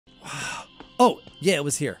Oh, yeah, it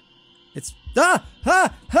was here. It's, let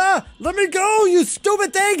me go, you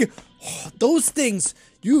stupid thing. Oh, those things,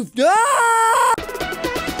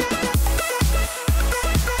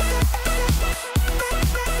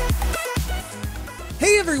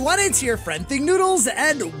 Hey everyone, it's your friend Thinknoodles,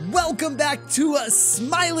 and welcome back to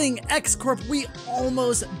Smiling X Corp. We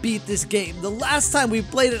almost beat this game. The last time we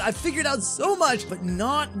played it, I figured out so much, but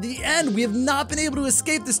not the end. We have not been able to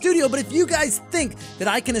escape the studio, but if you guys think that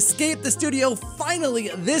I can escape the studio finally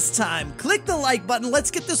this time, click the like button. Let's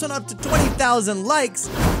get this one up to 20,000 likes,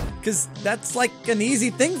 because that's like an easy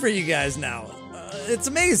thing for you guys now. It's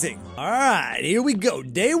amazing. All right, here we go.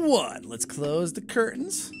 Day one. Let's close the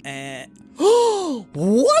curtains and... Oh,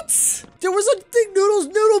 what? There was a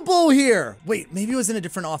Thinknoodles noodle bowl here. Wait, maybe it was in a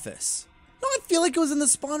different office. No, I feel like it was in the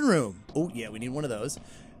spawn room. Oh, yeah, we need one of those.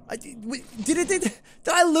 Did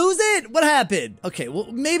I lose it? What happened? Okay,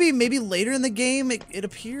 well, maybe later in the game it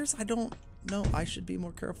appears. I don't know. I should be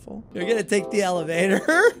more careful. You're gonna take the elevator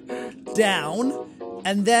down.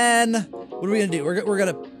 And then, what are we gonna do? We're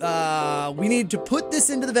gonna, we need to put this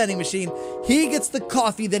into the vending machine. He gets the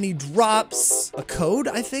coffee, then he drops a code,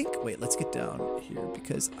 I think. Wait, let's get down here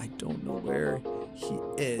because I don't know where he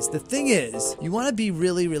is. The thing is, you wanna be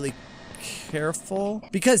really, really careful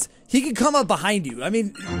because he can come up behind you. I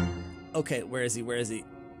mean, okay, where is he? Where is he?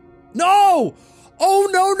 No! Oh,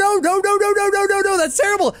 no, that's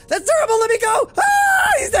terrible. That's terrible, let me go.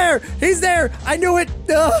 Ah, he's there. I knew it.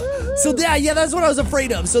 So yeah, that's what I was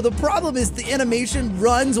afraid of. So the problem is the animation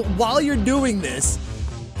runs while you're doing this.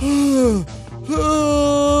 Oh,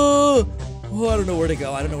 I don't know where to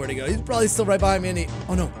go. He's probably still right behind me and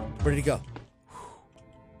oh no, where did he go?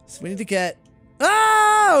 So we need to get,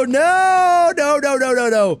 oh, no. I don't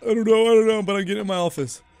know, but I'm getting in my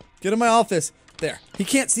office. Get in my office. There. He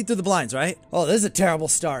can't see through the blinds, right? Oh, this is a terrible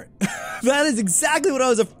start. That is exactly what I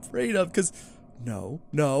was afraid of, because no.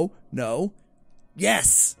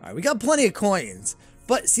 Yes! All right, we got plenty of coins.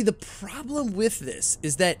 But see, the problem with this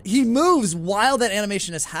is that he moves while that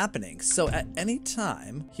animation is happening. So at any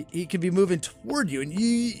time, he could be moving toward you. And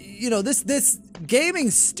you know, this gaming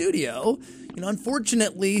studio, you know,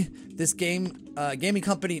 unfortunately, this gaming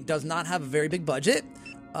company does not have a very big budget.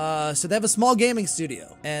 So they have a small gaming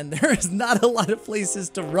studio, and there is not a lot of places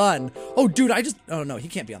to run. Oh, dude, oh no, he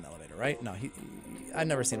can't be on the elevator, right? No, I've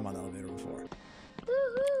never seen him on the elevator before.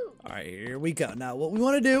 All right, here we go. Now, what we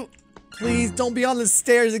want to do, please don't be on the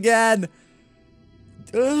stairs again.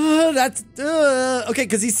 Okay,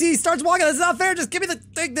 because he starts walking. That's not fair. Just give me the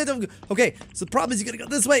thing. Okay, so the problem is you gotta go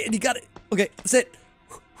this way, and you gotta, okay, sit.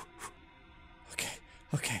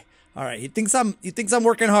 Okay. All right, he thinks I'm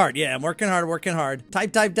working hard. Yeah, I'm working hard.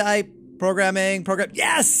 Type. Program.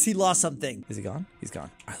 Yes, he lost something. Is he gone? He's gone.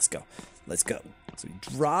 All right, let's go. So we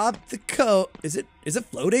drop the code. Is it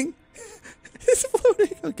floating? It's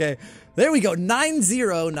floating. Okay, there we go.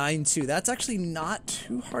 9092. That's actually not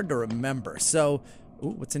too hard to remember. So,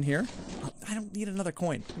 ooh, what's in here? Oh, I don't need another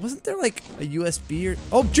coin. Wasn't there like a USB or?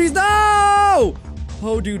 Oh, jeez, no!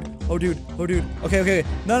 Oh, dude. Okay.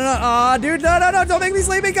 No. Dude, no. Don't make me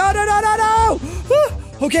sleepy. Go, no.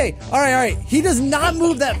 Okay. All right. He does not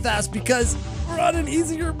move that fast because we're on an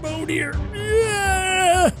easier mode here.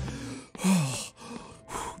 Yeah.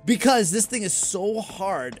 Because this thing is so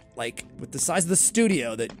hard, like with the size of the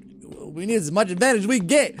studio, that we need as much advantage we can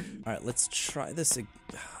get. All right, let's try this again.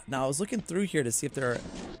 Now, I was looking through here to see if there are,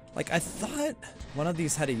 like, I thought one of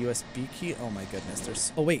these had a USB key. Oh my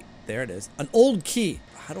goodness, oh wait, there it is. An old key.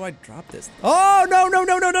 How do I drop this? Oh, no!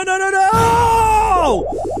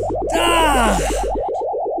 Ah!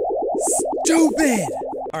 Stupid!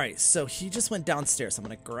 All right, so he just went downstairs. I'm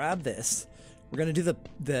gonna grab this. We're gonna do the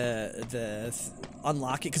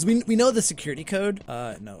unlock it, because we know the security code.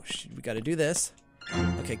 No, we gotta do this.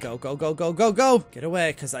 Okay, go. Get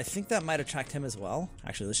away, because I think that might attract him as well.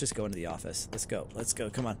 Actually, let's just go into the office. Let's go.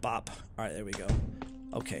 Come on, bop. All right, there we go.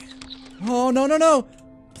 Okay. Oh, no.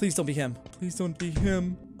 Please don't be him.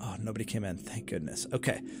 Oh, nobody came in. Thank goodness.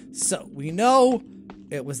 Okay, so we know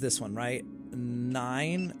it was this one, right?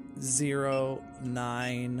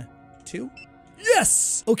 9092.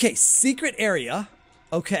 Yes! Okay, secret area.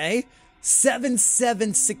 Okay.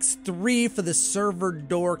 7763 for the server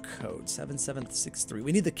door code. 7763.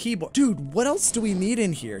 We need the keyboard. Dude, what else do we need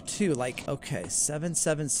in here too? Like, okay,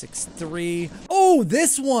 7763. Oh,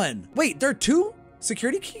 this one. Wait, there are two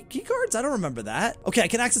security key cards? I don't remember that. Okay, I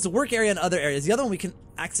can access the work area and other areas. The other one we can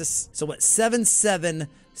access, so what,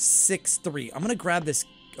 7763. I'm gonna grab this.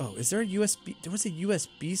 Oh, is there a USB? There was a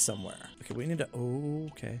USB somewhere. Okay, we need to, oh,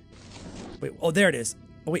 okay. Wait, oh, there it is.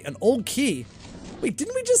 Oh wait, an old key. Wait,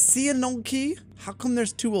 didn't we just see an old key? How come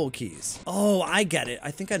there's 2 old keys? Oh, I get it.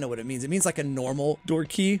 I think I know what it means. It means like a normal door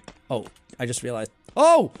key. Oh, I just realized.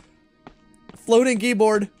 Oh! Floating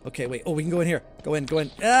keyboard. Okay, wait. Oh, we can go in here. Go in, go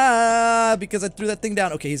in. Ah, because I threw that thing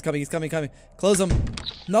down. Okay, he's coming, he's coming, coming. Close him.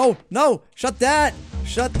 No, no. Shut that.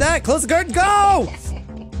 Shut that. Close the curtain. Go!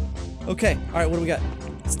 Okay, all right, what do we got?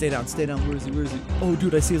 Stay down, stay down. Where is he, where is he? Oh,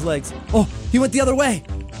 dude, I see his legs. Oh, he went the other way.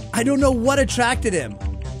 I don't know what attracted him.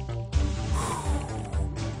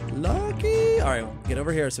 Lucky. All right, get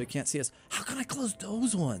over here so he can't see us. How can I close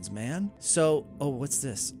those ones, man? So, oh, what's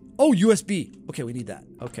this? Oh, USB. Okay, we need that.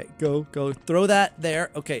 Okay, go, go. Throw that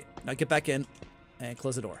there. Okay, now get back in and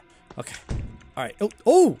close the door. Okay. All right.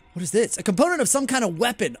 Oh, what is this? A component of some kind of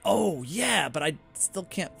weapon. Oh, yeah, but I still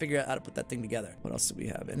can't figure out how to put that thing together. What else do we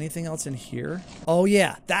have? Anything else in here? Oh,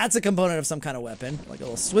 yeah, that's a component of some kind of weapon. Like a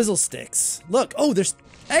little swizzle sticks. Look, oh, there's,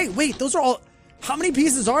 hey, wait, those are all, how many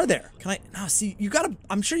pieces are there? Can I, no, see, you gotta,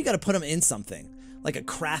 I'm sure you gotta put them in something. Like a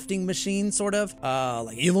crafting machine, sort of.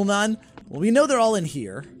 Like Evil Nun. Well, we know they're all in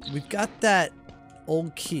here. We've got that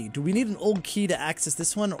old key. Do we need an old key to access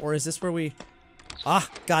this one, or is this where we... Ah,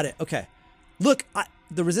 got it. Okay. Look,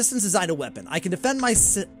 the resistance designed a weapon. I can defend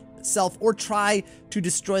myself or try to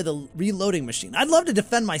destroy the reloading machine. I'd love to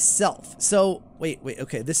defend myself. So, wait,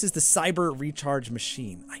 okay. This is the cyber recharge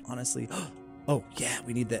machine. I honestly... Oh, yeah,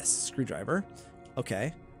 we need this. Screwdriver.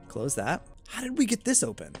 Okay, close that. How did we get this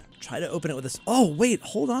open? Try to open it with this. Oh, wait,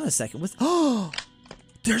 hold on a second. Oh,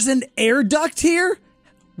 there's an air duct here?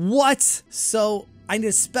 What? So I need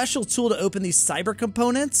a special tool to open these cyber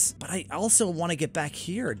components, but I also want to get back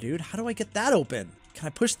here, dude. How do I get that open? Can I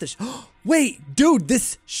push this? Wait, dude,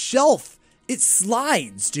 this shelf, it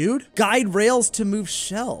slides, dude. Guide rails to move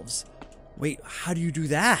shelves. Wait, how do you do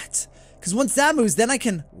that? Because once that moves, then I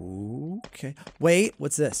can... Okay. Wait,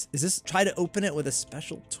 what's this? Is this try to open it with a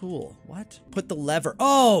special tool? What? Put the lever.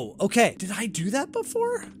 Oh, okay. Did I do that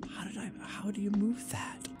before? How do you move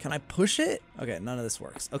that? Can I push it? Okay, none of this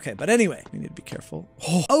works. Okay, but anyway, we need to be careful.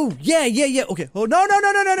 Oh, yeah. Okay. Oh,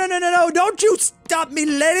 no. Don't you stop me,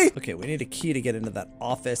 lady. Okay, we need a key to get into that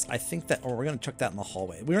office. I think that, or we're going to chuck that in the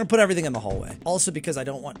hallway. We're going to put everything in the hallway. Also because I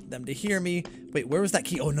don't want them to hear me. Wait, where was that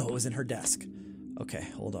key? Oh, no, it was in her desk. Okay,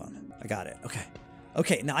 hold on. I got it. Okay.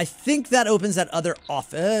 Okay, now I think that opens that other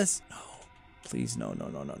office. No, please, no.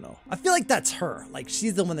 I feel like that's her. Like,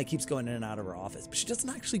 she's the one that keeps going in and out of her office, but she doesn't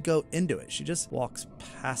actually go into it. She just walks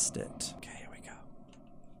past it. Okay, here we go.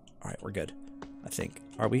 All right, we're good. I think.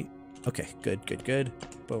 Are we? Okay, good.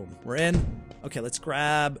 Boom, we're in. Okay, let's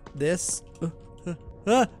grab this.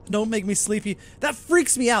 Don't make me sleepy. That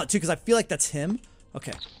freaks me out, too, because I feel like that's him.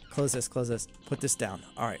 Okay, close this. Put this down.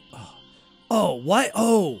 All right. Oh, what?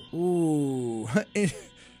 Oh, ooh.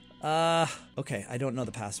 Okay, I don't know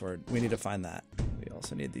the password. We need to find that. We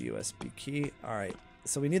also need the USB key. All right,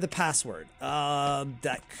 so we need the password.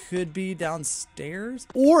 That could be downstairs,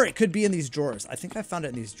 or it could be in these drawers. I think I found it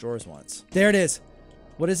in these drawers once. There it is.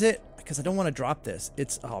 What is it? Because I don't want to drop this.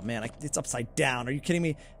 It's, oh man, it's upside down. Are you kidding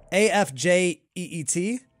me?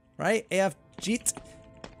 AFJEET, right? AFJEET?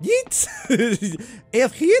 Yeet?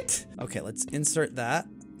 AFJEET? Okay, let's insert that.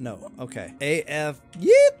 No, okay. AF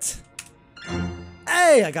yeet.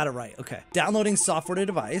 Hey, I got it right. Okay. Downloading software to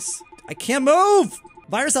device. I can't move.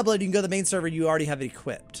 Virus upload, you can go to the main server, you already have it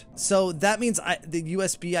equipped. So that means the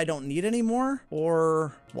USB I don't need anymore,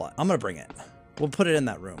 or what? I'm gonna bring it. We'll put it in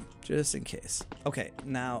that room, just in case. Okay,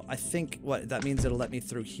 now I think, what, that means it'll let me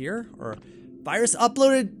through here, or virus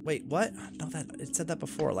uploaded. Wait, what? No, it said that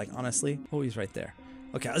before, like, honestly. Oh, he's right there.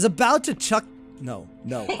 Okay, I was about to chuck, no.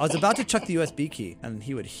 I was about to chuck the USB key, and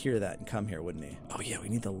he would hear that and come here, wouldn't he? Oh yeah, we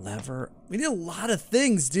need the lever. We need a lot of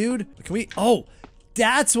things, dude. Can we, oh,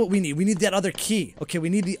 that's what we need. We need that other key. Okay, we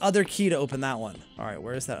need the other key to open that one. All right,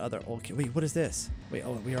 where is that other, okay, wait, what is this? Wait,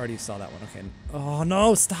 oh, we already saw that one, okay. Oh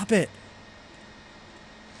no, stop it.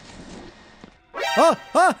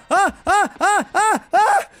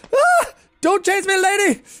 Don't chase me,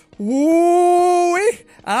 lady. Woo-wee.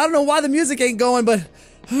 I don't know why the music ain't going, but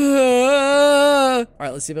all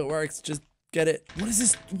right, let's see if it works. Just get it. What is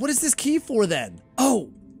this? What is this key for then? Oh,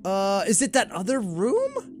 is it that other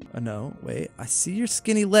room? Oh, no, wait, I see your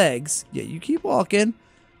skinny legs. Yeah, you keep walking,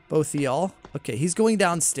 both of y'all. Okay, he's going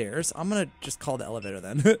downstairs. I'm gonna just call the elevator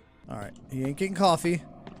then. All right, he ain't getting coffee.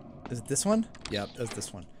 Is it this one? Yep, that's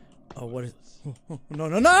this one. Oh, what is, oh,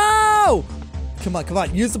 no! Come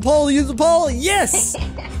on, use the pole, yes!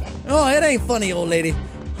 Oh, it ain't funny, old lady.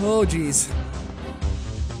 Oh, geez.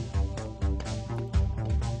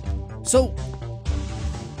 So,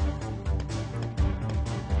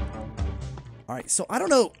 all right, so I don't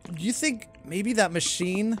know, do you think maybe that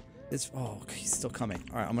machine Oh, okay, he's still coming.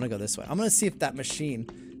 All right, I'm gonna go this way. I'm gonna see if that machine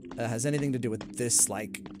has anything to do with this,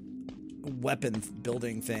 like, weapon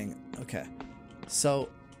building thing. Okay. So,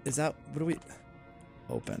 is that, what do we,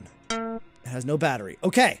 open. It has no battery.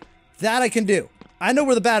 Okay, that I can do. I know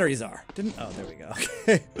where the batteries are. Oh, there we go.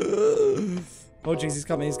 Okay. Oh, jeez, he's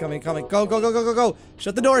coming, coming. Go, go, go, go, go, go.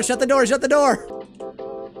 Shut the door, shut the door, shut the door.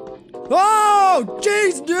 Oh,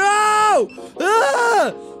 jeez, no!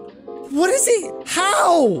 Ah! What is he?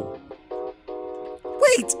 How?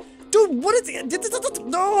 Wait, dude, what is he?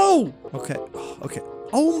 No! Okay, okay.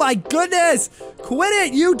 Oh my goodness! Quit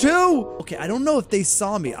it, you two! Okay, I don't know if they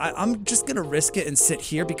saw me. I'm just gonna risk it and sit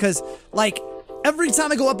here because, like, every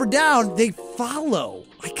time I go up or down, they follow.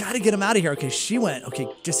 I gotta get them out of here. Okay, she went. Okay,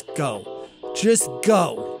 just go. Just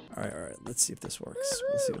go. All right. Let's see if this works.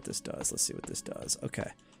 Let's see what this does.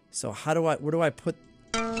 Okay. So where do I put?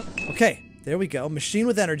 Okay, there we go. Machine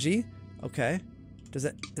with energy. Okay. Is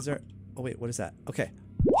there, oh wait, what is that? Okay.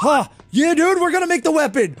 Ha! Yeah, dude, we're gonna make the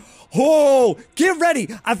weapon. Oh, get ready.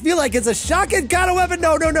 I feel like it's a shotgun kind of weapon.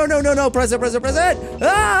 No. Press it.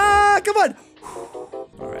 Ah, come on.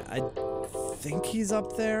 All right, I think he's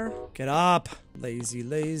up there. Get up. Lazy.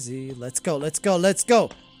 Let's go.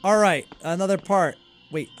 All right, another part.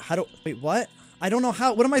 Wait, what? I don't know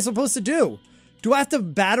how, what am I supposed to do? Do I have to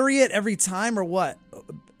battery it every time or what?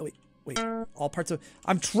 Wait, all parts of,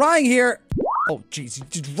 I'm trying here. Oh, jeez,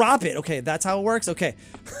 you drop it. Okay, that's how it works? Okay.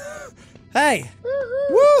 Hey.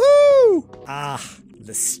 Woohoo! Ah,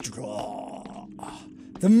 the straw.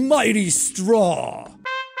 The mighty straw.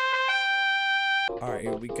 All right,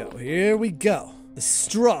 here we go. The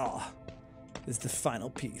straw is the final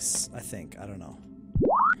piece, I think. I don't know.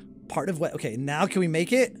 Part of what? Okay, now can we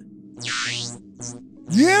make it?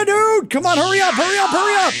 Yeah, dude! Come on, hurry up!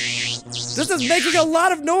 This is making a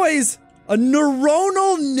lot of noise. A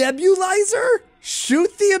neuronal nebulizer?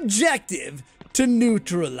 Shoot the objective to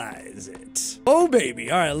neutralize it. Oh, baby.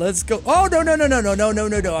 All right, let's go. Oh, no.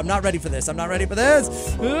 I'm not ready for this. I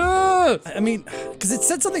mean, because it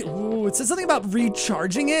said something. Ooh, it said something about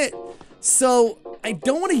recharging it. So I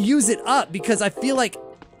don't want to use it up because I feel like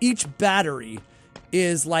each battery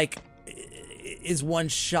is one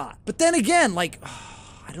shot. But then again, like,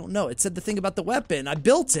 I don't know. It said the thing about the weapon. I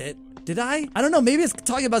built it. Did I? I don't know. Maybe it's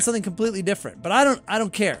talking about something completely different, but I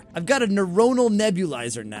don't care. I've got a neuronal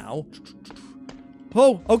nebulizer now.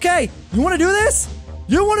 Oh, okay. You want to do this?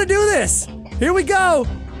 Here we go.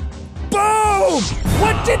 Boom!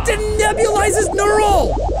 What did denebulize his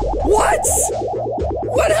neural? What?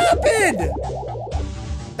 What happened?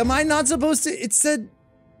 Am I not supposed to? It said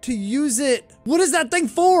to use it. What is that thing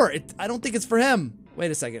for? I don't think it's for him. Wait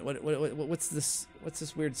a second. What's this? What's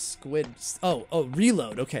this weird squid? Oh,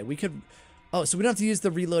 reload. Okay, we could. Oh, so we don't have to use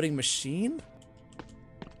the reloading machine?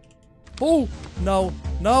 Oh, no.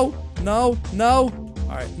 All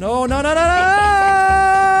right, no.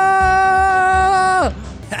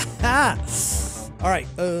 All right,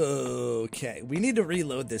 okay. We need to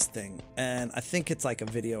reload this thing, and I think it's like a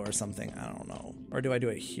video or something. I don't know. Or do I do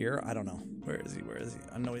it here? I don't know. Where is he?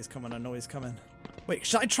 I know he's coming. Wait,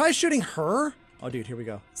 should I try shooting her? Oh, dude, here we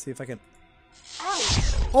go. See if I can.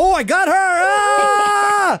 Oh, I got her!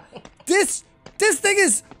 Ah! This thing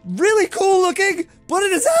is really cool looking, but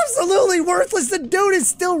it is absolutely worthless. The dude is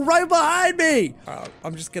still right behind me.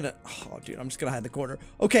 I'm just gonna hide in the corner.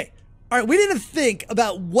 Okay. All right, we didn't think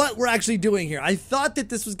about what we're actually doing here. I thought that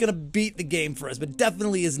this was gonna beat the game for us, but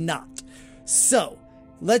definitely is not. So,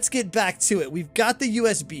 let's get back to it. We've got the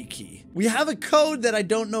USB key. We have a code that I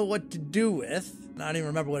don't know what to do with. I don't even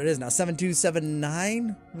remember what it is now.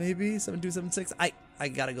 7279, maybe 7276. I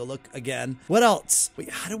gotta go look again. What else? Wait,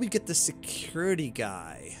 how do we get the security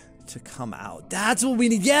guy to come out? That's what we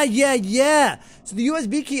need. Yeah. So the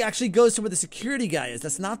USB key actually goes to where the security guy is.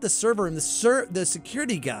 That's not the server room. The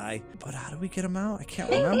security guy. But how do we get him out? I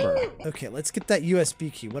can't remember. Okay, let's get that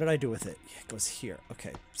USB key. What did I do with it? Yeah, it goes here.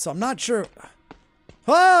 Okay, so I'm not sure.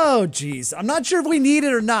 Oh, geez. I'm not sure if we need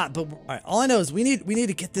it or not, but all right, all I know is we need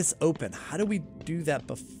to get this open. How do we do that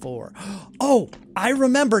before? Oh, I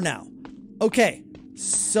remember now. Okay,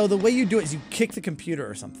 so the way you do it is you kick the computer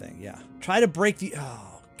or something. Yeah. Try to break the,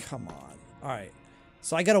 oh, come on. All right.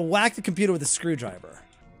 So I got to whack the computer with a screwdriver.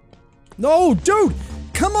 No, dude,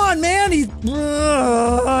 come on, man. He's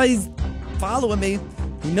following me.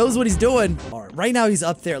 He knows what he's doing. All right, right now he's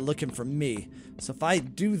up there looking for me. So if I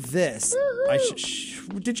do this, I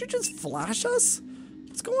should. Did you just flash us?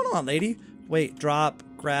 What's going on, lady? Wait, drop,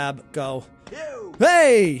 grab, go. Ew.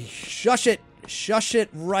 Hey, shush it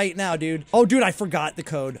right now, dude. Oh, dude, I forgot the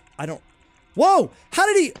code. I don't Whoa! How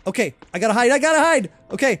did he? Okay, I gotta hide. I gotta hide.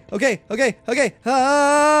 Okay.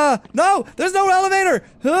 No! There's no elevator!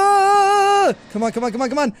 Come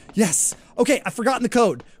on. Yes. Okay, I've forgotten the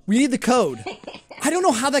code. We need the code. I don't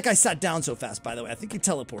know how that guy sat down so fast, by the way. I think he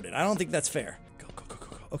teleported. I don't think that's fair. Go.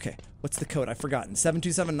 Okay, what's the code? I've forgotten.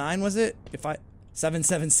 7279 was it?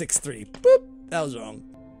 7763. Boop. That was wrong.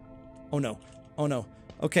 Oh no.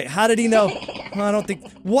 Okay, how did he know? I don't think.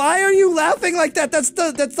 Why are you laughing like that? That's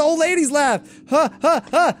the old lady's laugh.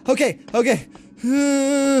 Okay.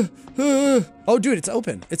 Oh, dude, it's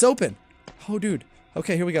open. Oh, dude.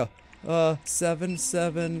 Okay, here we go.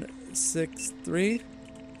 7763.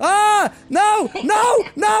 Ah! No!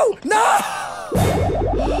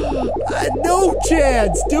 No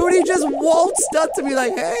chance, dude. He just waltzed up to me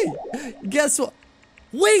like, hey, guess what?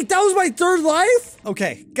 Wait, that was my third life?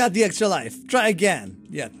 Okay, got the extra life. Try again.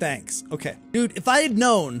 Yeah, thanks. Okay. Dude, if I had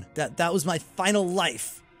known that that was my final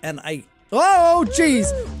life and oh,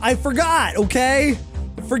 jeez. I forgot, okay?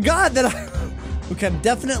 I forgot that okay, I'm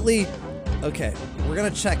definitely... Okay, we're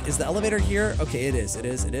gonna check. Is the elevator here? Okay, it is. I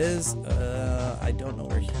don't know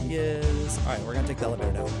where he is. All right, we're gonna take the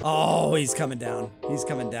elevator down. Oh, he's coming down.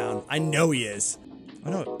 I know he is. I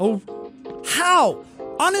know. Oh, how?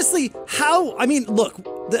 Honestly, how? I mean, look,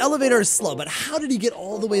 the elevator is slow, but how did he get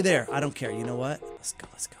all the way there? I don't care. You know what? Let's go.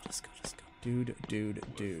 Dude.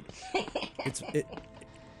 Do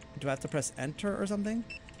I have to press enter or something?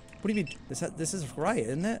 What do you mean? This is right,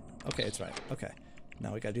 isn't it? Okay, it's right. Okay.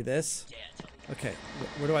 Now we gotta do this. Okay,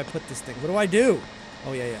 where do I put this thing? What do I do?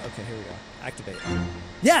 Oh, yeah. Okay, here we go. Activate.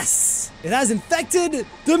 Yes! It has infected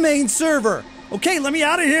the main server. Okay, let me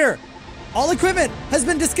out of here. All equipment has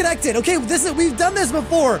been disconnected. Okay, we've done this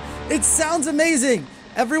before. It sounds amazing.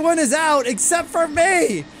 Everyone is out except for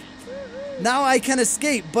me. Now I can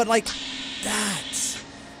escape, but like,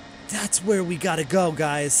 that's where we gotta go,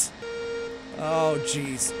 guys. Oh,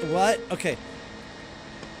 jeez. What? Okay.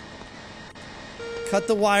 Cut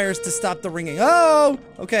the wires to stop the ringing. Oh!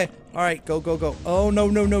 Okay. All right, go. Oh, no.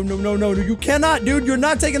 You cannot, dude. You're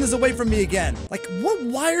not taking this away from me again. Like, what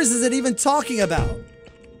wires is it even talking about?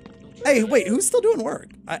 Hey, wait, who's still doing work?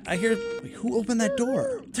 I hear, wait, who opened that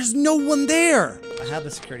door? There's no one there. I have the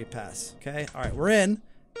security pass, okay? All right, we're in,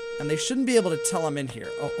 and they shouldn't be able to tell I'm in here.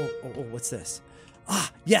 Oh, what's this?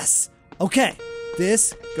 Ah, yes, okay.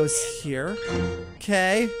 This goes here,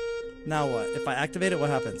 okay. Now what? If I activate it, what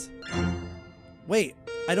happens? Wait,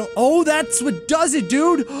 oh, that's what does it,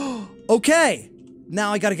 dude. Okay.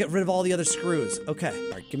 Now I gotta get rid of all the other screws. Okay.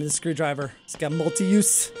 All right, give me the screwdriver. It's got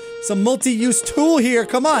some multi-use tool here.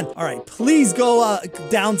 Come on. All right, please go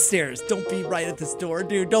downstairs. Don't be right at this door,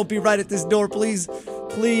 dude. Don't be right at this door, please.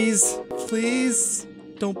 Please.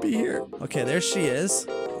 Don't be here. Okay, there she is.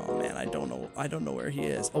 Oh man, I don't know where he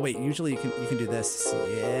is. Oh wait, usually you can do this.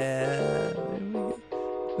 Yeah.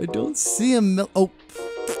 I don't see him. Oh.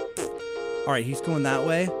 All right, he's going that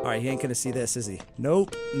way. All right, he ain't gonna see this, is he?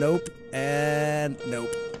 Nope, and nope.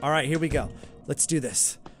 All right, here we go. Let's do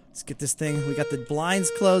this. Let's get this thing. We got the blinds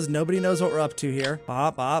closed. Nobody knows what we're up to here.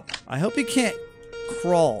 Bop. I hope he can't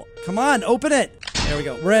crawl. Come on, open it. There we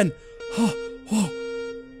go. We're in.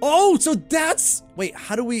 Oh, so that's... Wait,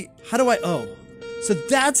 oh. So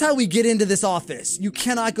that's how we get into this office. You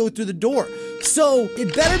cannot go through the door. So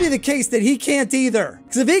it better be the case that he can't either.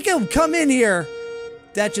 Because if he can come in here...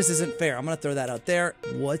 That just isn't fair. I'm gonna throw that out there.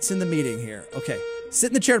 What's in the meeting here? Okay. Sit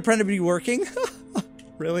in the chair to pretend to be working.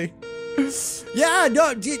 Really? Yeah,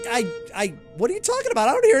 no, what are you talking about?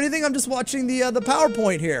 I don't hear anything. I'm just watching the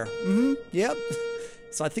PowerPoint here. Yep.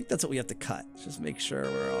 So I think that's what we have to cut. Just make sure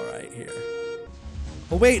we're all right here.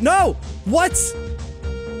 Oh, wait, no! What?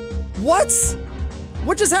 What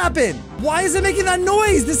just happened? Why is it making that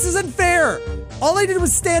noise? This isn't fair. All I did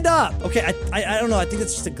was stand up. Okay, I don't know. I think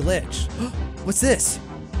that's just a glitch. What's this?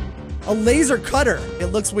 A laser cutter. It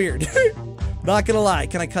looks weird. Not gonna lie.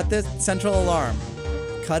 Can I cut this? Central alarm.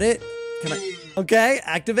 Cut it? Can I? Okay,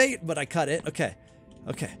 activate, but I cut it. Okay.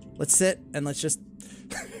 Let's sit and let's just...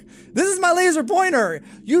 This is my laser pointer.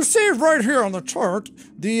 You see right here on the chart,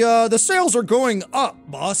 the sales are going up,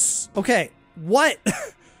 boss. Okay, what?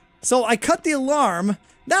 So I cut the alarm.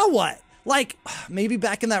 Now what? Like, maybe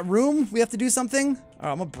back in that room, we have to do something? All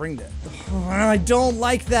right, I'm gonna bring that. I don't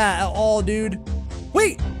like that at all, dude.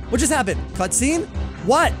 Wait, what just happened? Cutscene?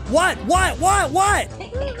 What?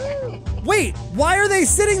 Wait, why are they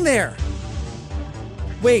sitting there?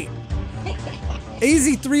 Wait,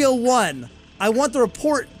 AZ301. I want to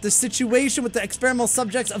report the situation with the experimental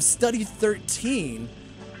subjects of study 13.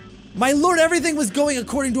 My lord, everything was going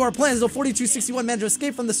according to our plans. Though 4261 managed to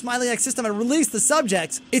escape from the Smiling X system and release the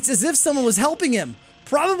subjects. It's as if someone was helping him.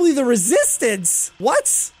 Probably the resistance.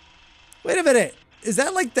 What? Wait a minute. Is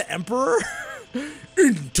that like the Emperor?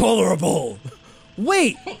 Intolerable.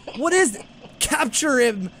 Wait, what is capture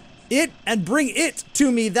it and bring it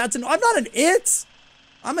to me? I'm not an it.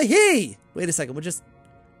 I'm a he. Wait a second.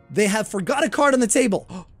 They have forgot a card on the table.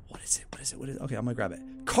 What is it? Okay, I'm gonna grab it.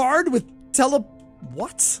 Card with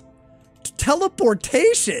what?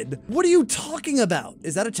 Teleportation? What are you talking about?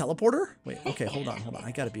 Is that a teleporter? Wait, okay, hold on.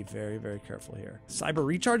 I gotta be very, very careful here. Cyber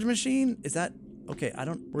recharge machine? Is that, okay,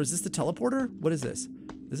 or is this the teleporter? What is this?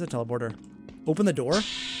 This is a teleporter. Open the door?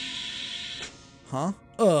 Huh?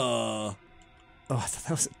 Oh, I thought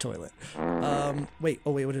that was a toilet. Wait,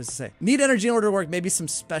 what does it say? Need energy in order to work. Maybe some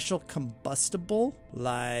special combustible?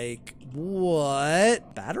 Like,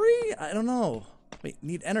 what? Battery? I don't know. Wait,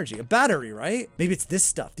 need energy. A battery, right? Maybe it's this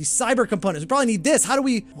stuff. These cyber components. We probably need this.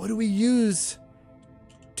 What do we use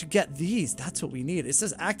to get these? That's what we need. It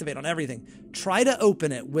says activate on everything. Try to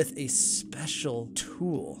open it with a special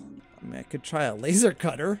tool. I mean, I could try a laser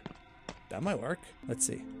cutter. That might work. Let's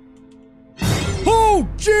see. Oh,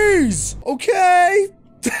 jeez! Okay!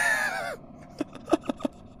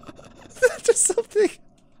 That's just something.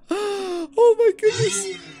 Oh my goodness.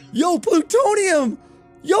 Yo, plutonium!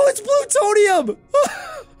 Yo, it's plutonium!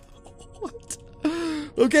 What?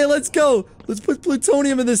 Okay, let's go. Let's put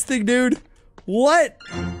plutonium in this thing, dude. What?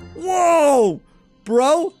 Whoa!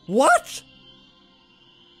 Bro, what?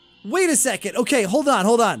 Wait a second. Okay, hold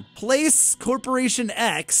on. Place Corporation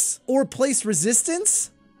X or place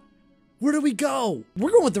resistance? Where do we go?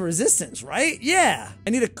 We're going with the resistance, right? Yeah.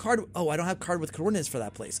 I need a card. Oh, I don't have card with coordinates for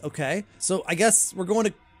that place. Okay. So I guess we're going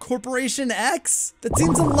to Corporation X? That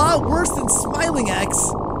seems a lot worse than Smiling X.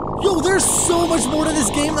 Yo, there's so much more to this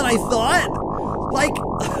game than I thought. Like,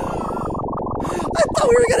 I thought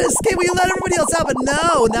we were gonna escape. We let everybody else out, but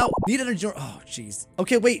no. Now, need energy. Oh, jeez.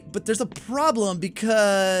 Okay, wait, but there's a problem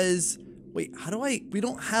because, wait, we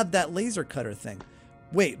don't have that laser cutter thing.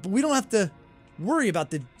 Wait, but we don't have to worry about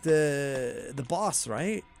the boss,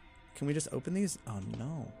 right? Can we just open these? Oh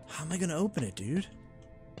no. How am I gonna open it, dude?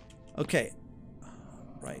 Okay.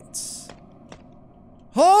 Right.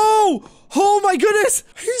 Oh my goodness!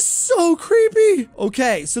 He's so creepy!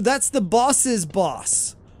 Okay, so that's the boss's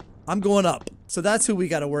boss. I'm going up. So that's who we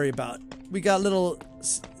gotta worry about. We got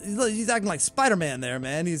he's acting like Spider-Man there,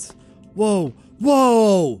 man. Whoa.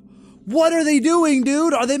 What are they doing,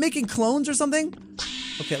 dude? Are they making clones or something?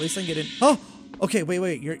 Okay, at least I can get in. Oh, okay,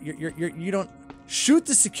 wait. You don't shoot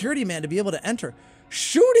the security man to be able to enter.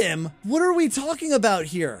 Shoot him? What are we talking about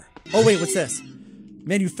here? Oh wait, what's this?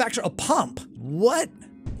 Manufacture a pump. What?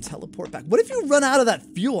 Teleport back. What if you run out of that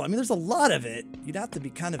fuel? I mean, there's a lot of it. You'd have to be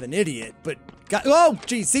kind of an idiot, but oh,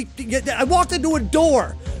 geez, see, I walked into a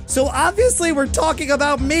door. So obviously we're talking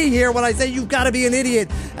about me here when I say you've got to be an idiot,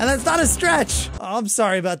 and that's not a stretch. Oh, I'm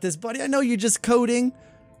sorry about this, buddy. I know you're just coding.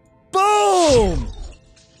 Boom!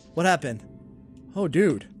 What happened? Oh,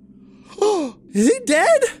 dude. Is he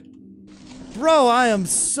dead? Bro, I am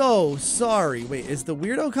so sorry. Wait, is the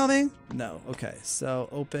weirdo coming? No. Okay, so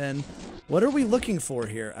open. What are we looking for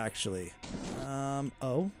here, actually?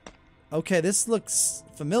 Oh. Okay, this looks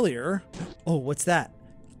familiar. Oh, what's that?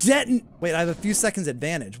 Wait, I have a few seconds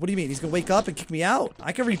advantage. What do you mean? He's gonna wake up and kick me out?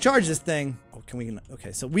 I can recharge this thing. Oh, can we?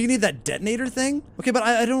 Okay, so we need that detonator thing? Okay, but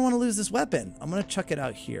I don't want to lose this weapon. I'm gonna chuck it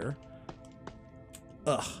out here.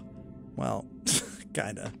 Ugh. Well,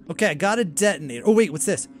 kinda. Okay, I got a detonator. Oh, wait, what's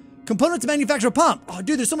this? Component to manufacture a pump. Oh,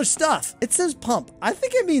 dude, there's so much stuff. It says pump. I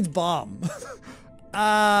think it means bomb.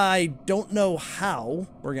 I don't know how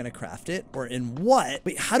we're gonna craft it or in what.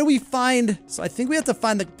 Wait, how do we find? So I think we have to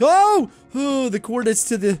find the the coordinates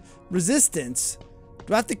to the resistance.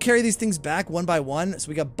 Do I have to carry these things back one by one? So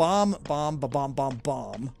we got bomb.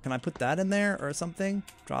 Can I put that in there or something?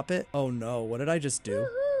 Drop it. Oh no, what did I just do?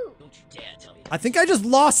 Don't you dare tell me. I think I just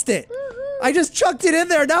lost it. I just chucked it in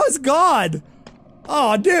there. Now it's gone.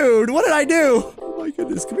 Oh, dude, what did I do? Oh my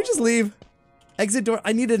goodness, can we just leave? Exit door.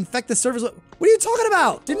 I need to infect the servers. What are you talking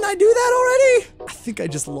about? Didn't I do that already? I think I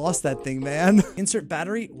just lost that thing, man. Insert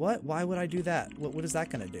battery. What? Why would I do that? What is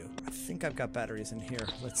that gonna do? I think I've got batteries in here.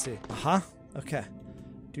 Let's see. Okay.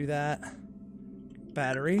 Do that.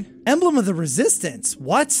 Battery. Emblem of the resistance.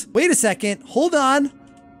 What? Wait a second. Hold on.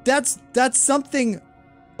 That's something.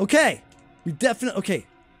 Okay. We definitely. Okay.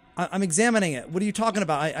 I'm examining it. What are you talking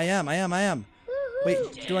about? I am. Wait,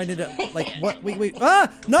 do I need to, like, what? Wait. Ah!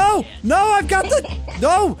 No! I've got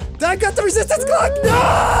the resistance clock!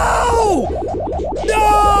 No!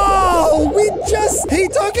 He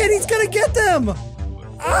took it! He's gonna get them!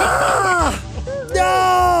 Ah!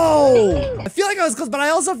 No! I feel like I was close, but I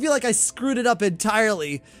also feel like I screwed it up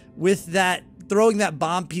entirely with throwing that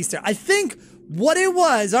bomb piece there. I think what it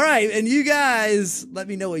was. All right, and you guys, let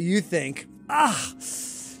me know what you think.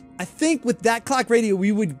 I think with that clock radio,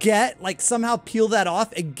 we would get, like, somehow peel that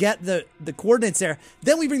off and get the coordinates there.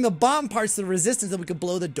 Then we bring the bomb parts to the resistance, and we could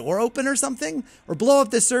blow the door open or something, or blow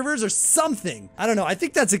up the servers or something. I don't know. I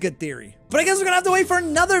think that's a good theory. But I guess we're gonna have to wait for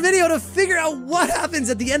another video to figure out what happens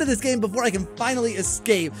at the end of this game before I can finally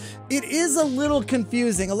escape. It is a little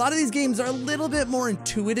confusing. A lot of these games are a little bit more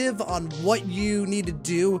intuitive on what you need to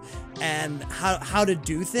do and how to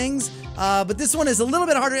do things. But this one is a little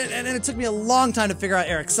bit harder, and it took me a long time to figure out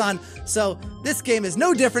Eric's son. So this game is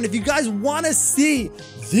no different. If you guys want to see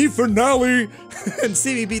the finale and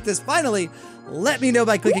see me beat this finally, let me know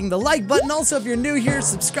by clicking the like button. Also, if you're new here,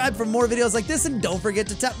 subscribe for more videos like this, and don't forget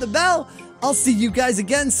to tap the bell. I'll see you guys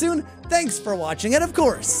again soon. Thanks for watching, and of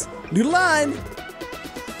course, Noodle on!